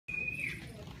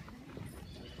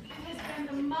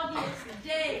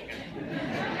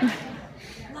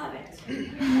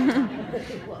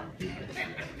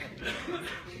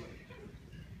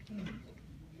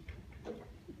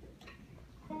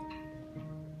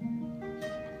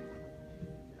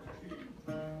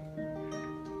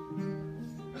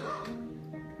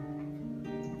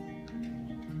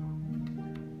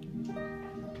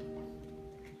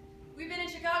We've been in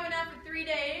Chicago now for 3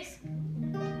 days.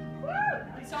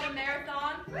 We saw the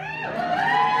marathon.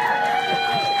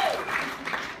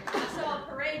 We saw a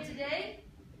parade today.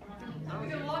 We've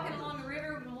been walking along the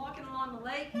river. We've been walking along the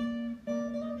lake.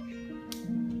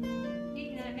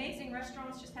 Eating at amazing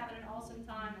restaurants, just having an awesome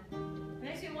time. And it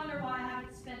makes me wonder why I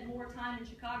haven't spent more time in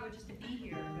Chicago just to be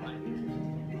here. I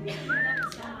love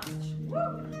it so much.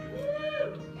 Woo!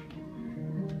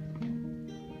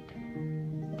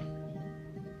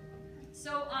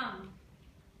 So,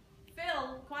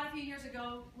 Phil, quite a few years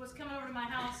ago, was coming over to my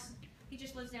house. He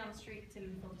just lives down the street. Tim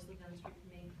and Phil just live down the street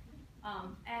from me.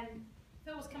 And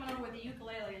Phil was coming over with a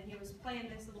ukulele, and he was playing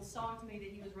this little song to me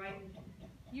that he was writing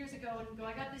years ago. And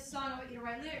I got this song I want you to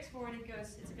write lyrics for, and he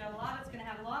goes, it's going to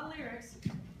have a lot of lyrics.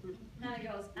 And he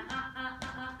goes,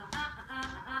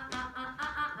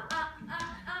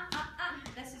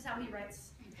 This is how he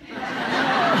writes.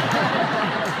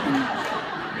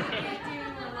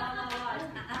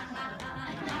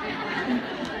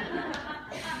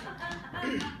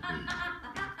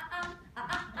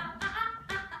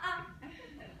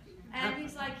 And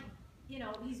he's like, you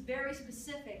know, he's very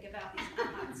specific about these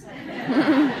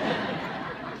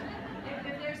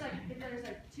if there's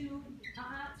like 2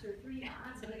 or 3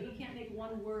 so that you can't make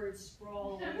one word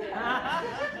sprawl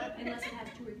unless it has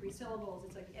 2 or 3 syllables.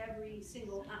 It's like every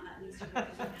single needs to be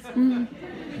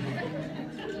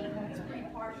It's pretty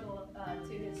partial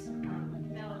to his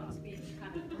melodies being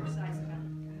kind of precise about it.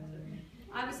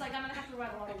 I was like, I'm going to have to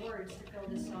write a lot of words to fill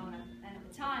this song. And at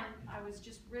the time, I was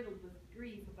just riddled with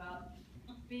grief about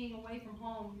being away from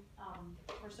home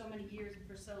for so many years and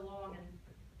for so long.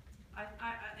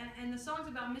 And the song's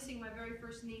about missing my very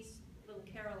first niece, little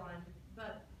Caroline.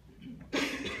 But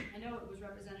I know it was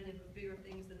representative of bigger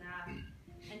things than that.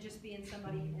 And just being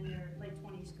somebody in their late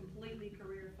 20s, completely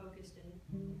career focused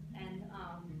and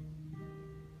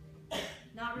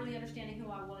not really understanding who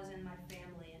I was in my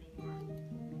family anymore.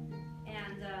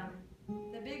 And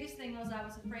the biggest thing was I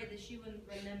was afraid that she wouldn't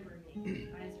remember me.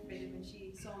 I was afraid that when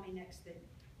she saw me next that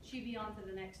she'd be on to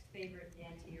the next favorite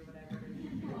auntie or whatever.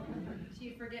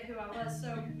 She'd forget who I was.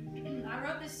 So I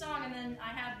wrote this song, and then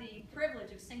I had the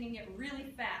privilege of singing it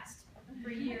really fast for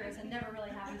years and never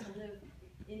really having to live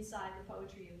inside the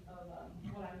poetry of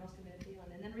what I must have been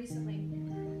feeling. And then recently,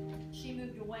 she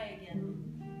moved away again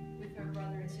with her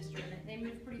brother and sister, and they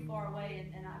moved pretty far away,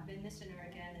 and I've been missing her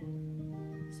again.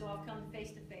 And so I've come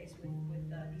face to face with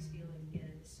these feelings again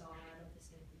in this song. I'd love to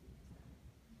sing it for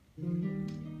you.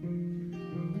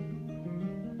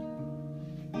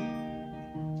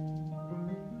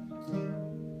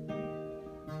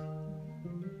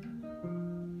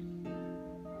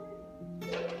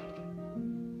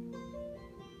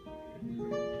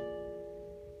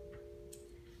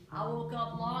 I woke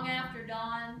up long after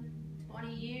dawn,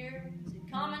 20 years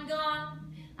had come and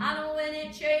gone. I know when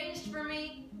it changed for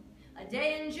me. A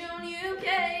day in June you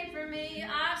came for me.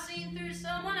 I've seen through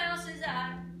someone else's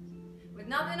eyes with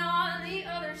nothing on the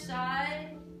other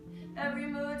side. Every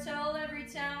motel, every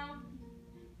town,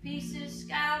 pieces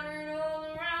scattered all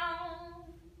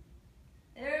around.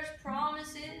 There's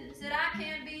promises that I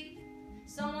can't beat,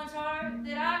 someone's heart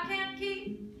that I can't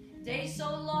keep. Days so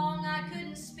long I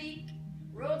couldn't speak,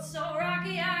 roads so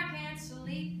rocky I can't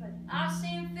sleep. But I've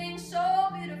seen things so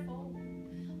beautiful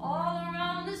all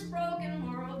around this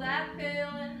broken world that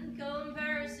pale in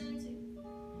comparison to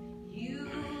you.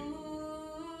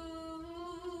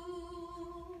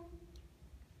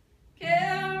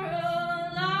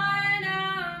 Caroline,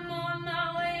 I'm on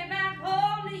my way back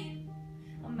home to you.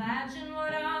 Imagine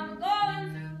what I'm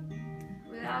going through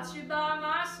without you by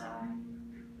my side.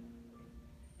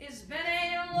 It's been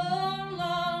a long,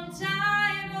 long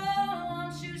time. Oh,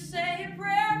 won't you say a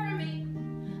prayer for me?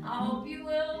 I hope you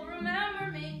will remember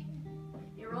me.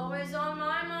 You're always on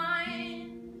my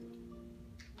mind.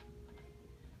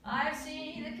 I've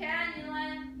seen the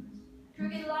canyonlands,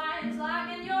 crooked lines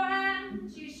like in your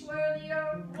hands. You swear the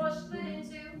earth was split in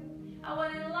two. I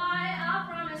wouldn't lie, I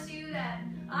promise you that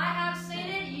I have seen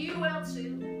it, you will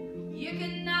too. You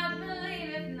could not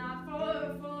believe if not for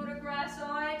the photographs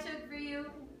I took for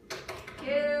you.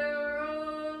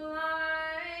 Caroline,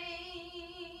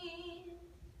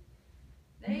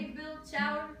 they built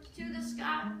towers to the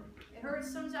sky. It hurts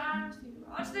sometimes to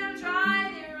watch them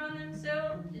try to run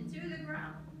themselves into the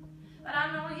ground. But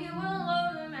I know you will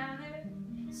love them, and their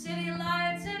city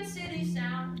lights and city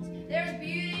sounds. There's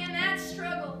beauty in that strength.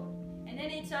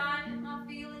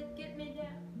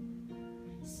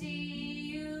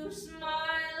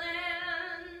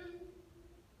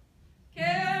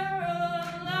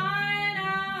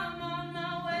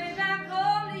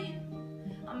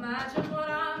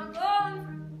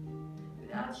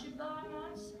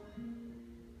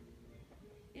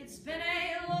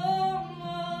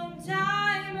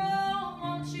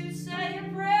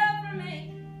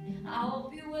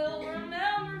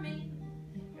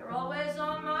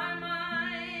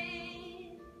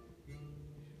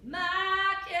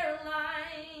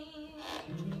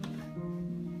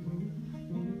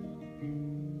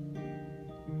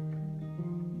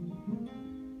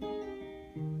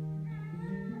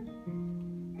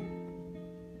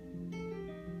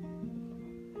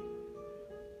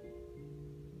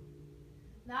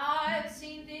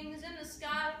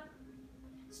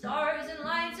 stars and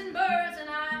lights and birds, and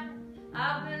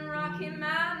I've been Rocky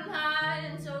Mountain high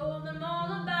and told them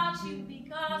all about you,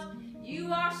 because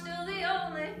you are still the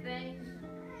only thing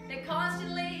that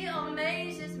constantly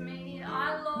amazes me.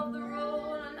 I love the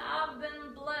road and I've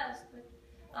been blessed, but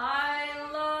I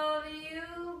love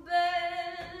you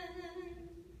best.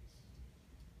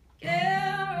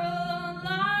 Caroline,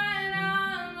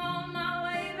 I'm on my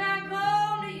way back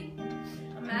home to you.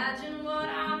 Imagine what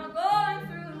I'm going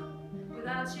through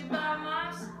without you by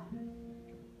my side.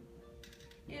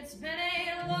 It's been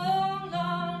a long